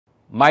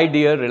My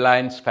dear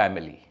Reliance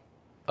family,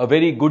 a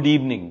very good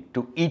evening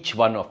to each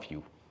one of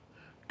you.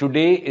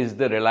 Today is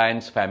the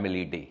Reliance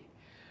Family Day.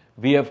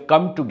 We have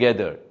come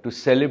together to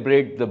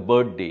celebrate the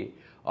birthday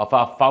of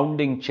our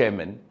founding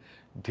chairman,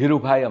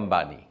 Dhirubhai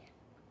Ambani.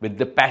 With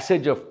the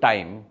passage of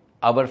time,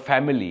 our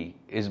family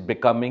is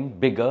becoming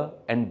bigger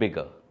and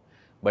bigger,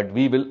 but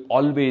we will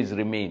always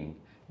remain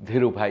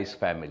Dhirubhai's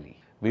family.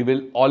 We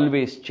will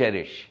always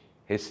cherish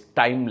his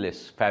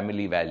timeless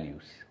family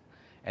values.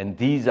 And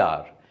these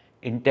are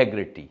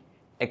integrity,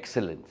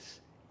 excellence,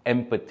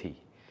 empathy,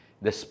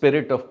 the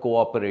spirit of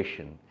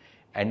cooperation,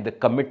 and the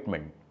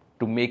commitment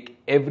to make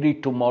every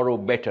tomorrow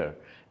better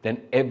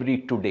than every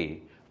today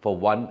for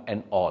one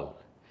and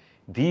all.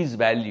 These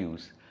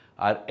values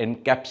are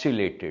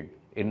encapsulated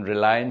in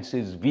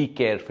Reliance's We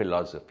Care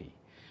philosophy.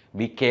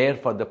 We care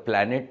for the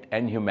planet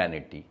and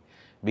humanity.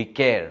 We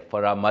care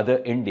for our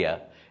Mother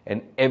India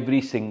and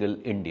every single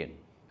Indian.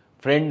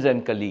 Friends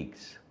and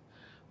colleagues,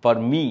 for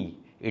me,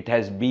 it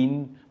has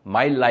been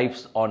my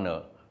life's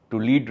honor to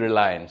lead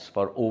Reliance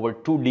for over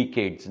 2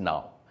 decades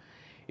now.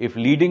 If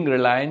leading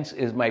Reliance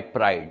is my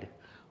pride,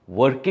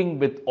 working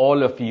with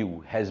all of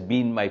you has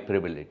been my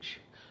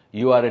privilege.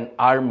 You are an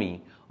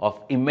army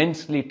of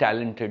immensely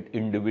talented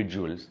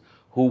individuals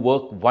who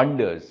work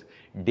wonders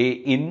day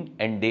in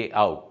and day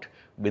out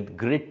with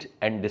grit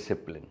and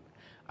discipline.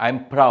 I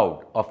am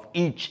proud of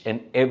each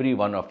and every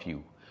one of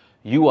you.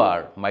 You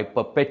are my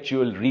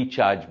perpetual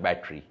recharge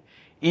battery.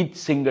 Each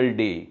single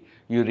day,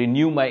 you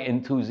renew my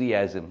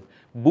enthusiasm,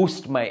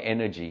 boost my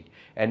energy,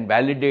 and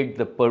validate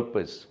the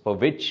purpose for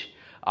which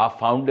our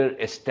founder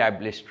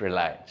established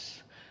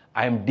Reliance.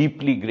 I am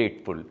deeply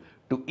grateful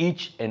to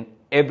each and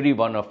every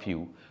one of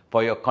you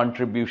for your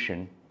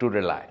contribution to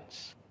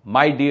Reliance.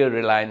 My dear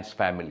Reliance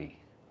family,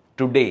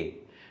 today,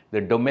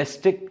 the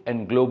domestic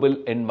and global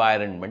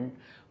environment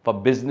for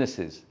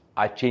businesses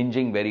are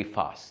changing very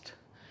fast.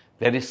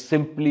 There is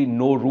simply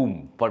no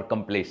room for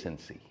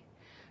complacency.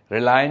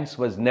 Reliance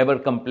was never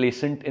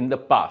complacent in the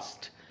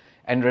past,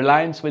 and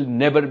Reliance will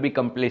never be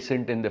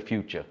complacent in the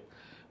future.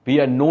 We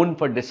are known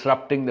for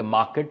disrupting the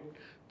market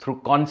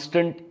through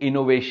constant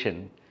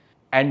innovation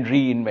and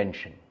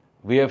reinvention.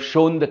 We have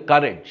shown the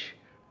courage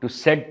to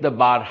set the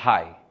bar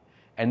high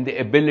and the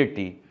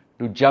ability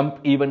to jump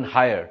even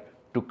higher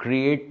to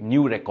create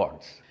new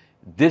records.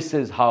 This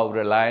is how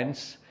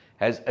Reliance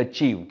has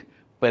achieved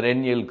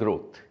perennial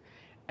growth,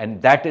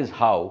 and that is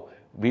how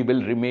we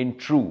will remain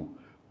true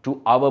to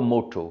our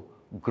motto,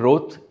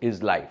 growth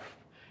is life.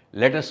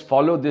 Let us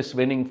follow this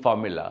winning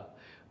formula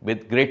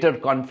with greater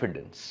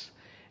confidence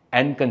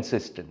and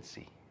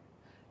consistency.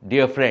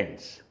 Dear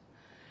friends,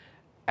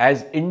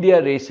 as India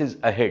races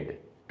ahead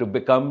to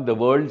become the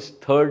world's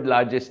third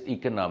largest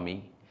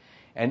economy,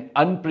 an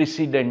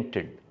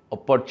unprecedented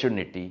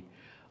opportunity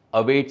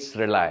awaits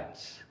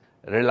Reliance.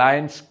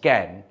 Reliance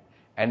can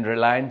and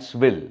Reliance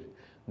will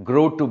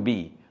grow to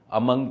be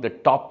among the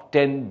top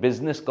 10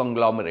 business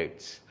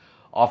conglomerates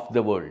of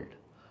the world.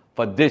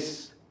 For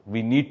this,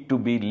 we need to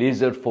be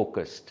laser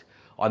focused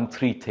on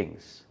 3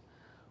 things.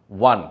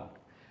 1,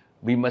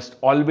 we must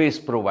always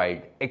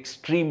provide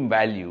extreme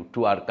value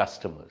to our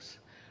customers.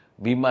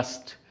 We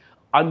must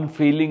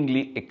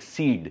unfailingly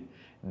exceed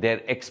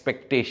their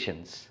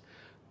expectations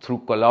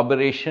through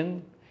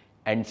collaboration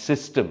and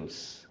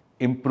systems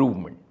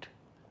improvement.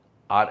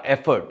 Our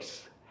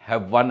efforts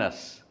have won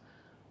us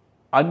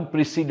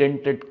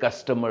unprecedented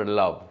customer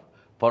love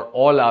for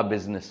all our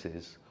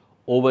businesses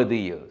over the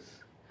years.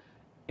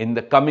 In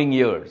the coming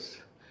years,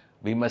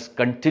 we must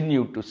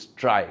continue to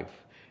strive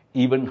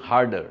even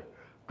harder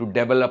to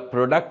develop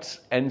products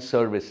and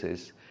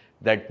services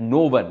that no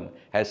one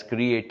has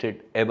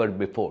created ever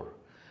before.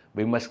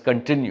 We must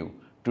continue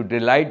to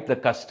delight the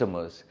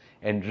customers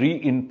and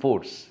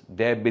reinforce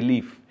their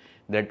belief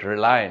that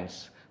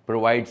Reliance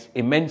provides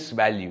immense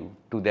value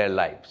to their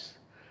lives.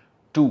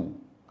 2,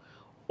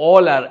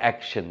 all our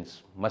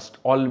actions must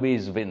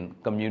always win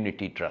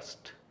community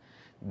trust.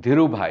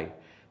 Dhirubhai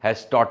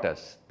has taught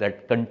us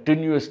that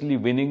continuously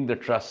winning the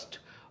trust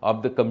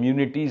of the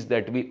communities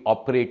that we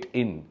operate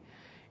in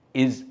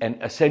is an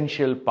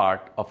essential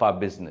part of our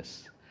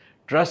business.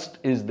 Trust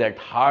is that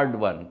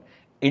hard-won,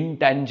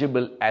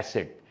 intangible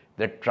asset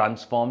that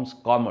transforms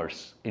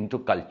commerce into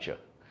culture.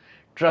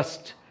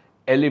 Trust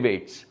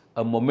elevates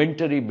a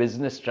momentary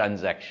business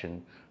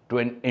transaction to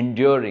an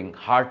enduring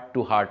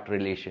heart-to-heart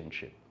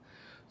relationship.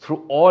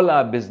 Through all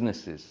our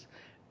businesses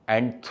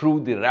and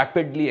through the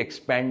rapidly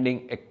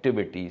expanding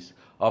activities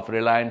of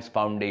Reliance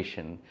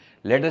Foundation,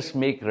 let us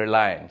make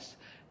Reliance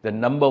the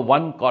number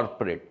 1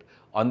 corporate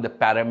on the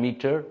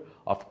parameter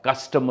of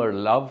customer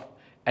love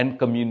and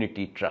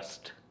community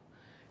trust.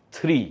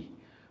 3,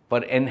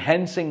 for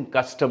enhancing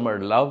customer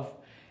love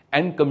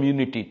and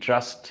community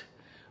trust,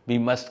 we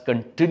must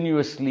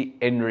continuously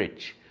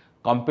enrich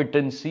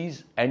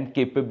competencies and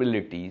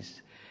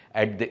capabilities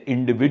at the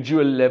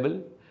individual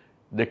level,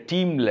 the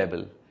team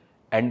level,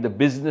 and the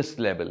business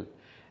level,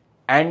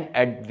 and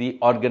at the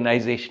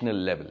organizational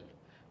level.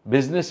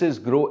 Businesses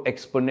grow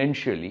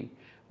exponentially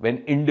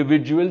when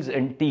individuals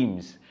and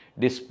teams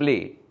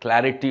display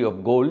clarity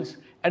of goals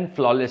and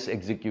flawless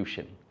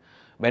execution.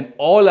 When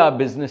all our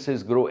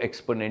businesses grow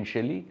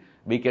exponentially,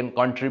 we can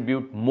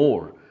contribute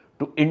more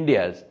to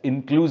India's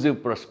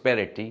inclusive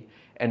prosperity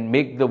and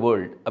make the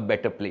world a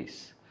better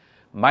place.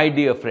 My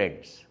dear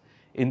friends,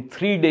 in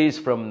 3 days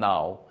from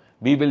now,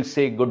 we will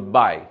say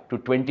goodbye to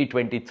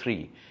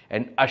 2023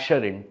 and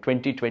usher in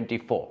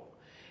 2024.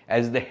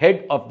 As the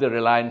head of the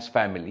Reliance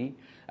family,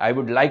 I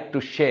would like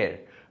to share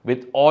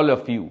with all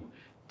of you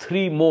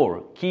 3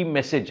 more key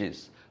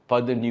messages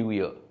for the new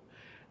year.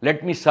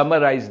 Let me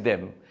summarize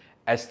them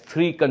as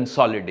 3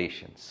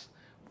 consolidations.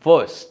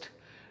 First,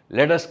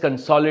 let us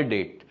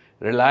consolidate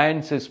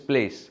Reliance's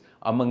place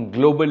among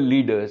global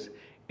leaders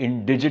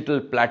in digital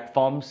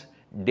platforms,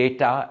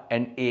 data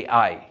and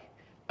AI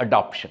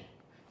adoption.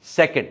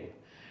 Second,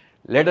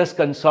 let us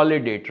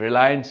consolidate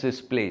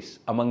Reliance's place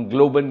among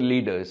global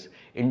leaders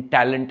in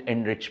talent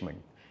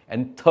enrichment.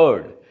 And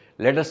third,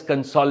 let us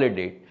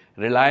consolidate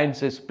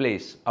Reliance's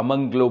place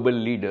among global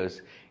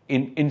leaders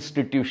in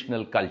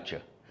institutional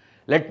culture.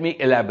 Let me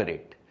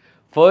elaborate.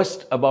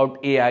 First,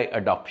 about AI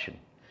adoption.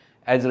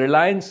 As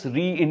Reliance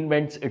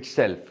reinvents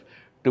itself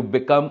to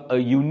become a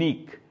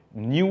unique,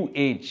 new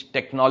age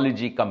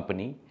technology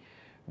company,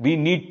 we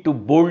need to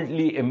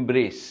boldly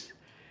embrace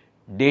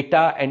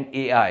data and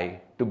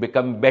AI to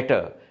become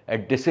better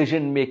at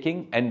decision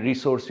making and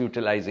resource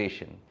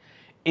utilization.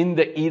 In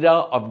the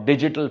era of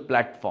digital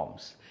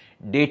platforms,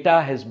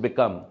 data has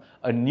become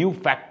a new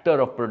factor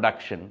of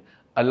production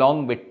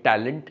along with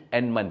talent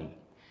and money.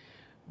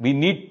 We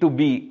need to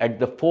be at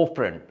the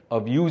forefront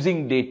of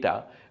using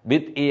data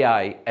with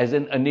AI as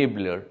an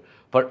enabler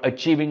for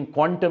achieving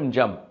quantum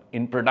jump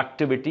in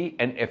productivity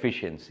and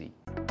efficiency.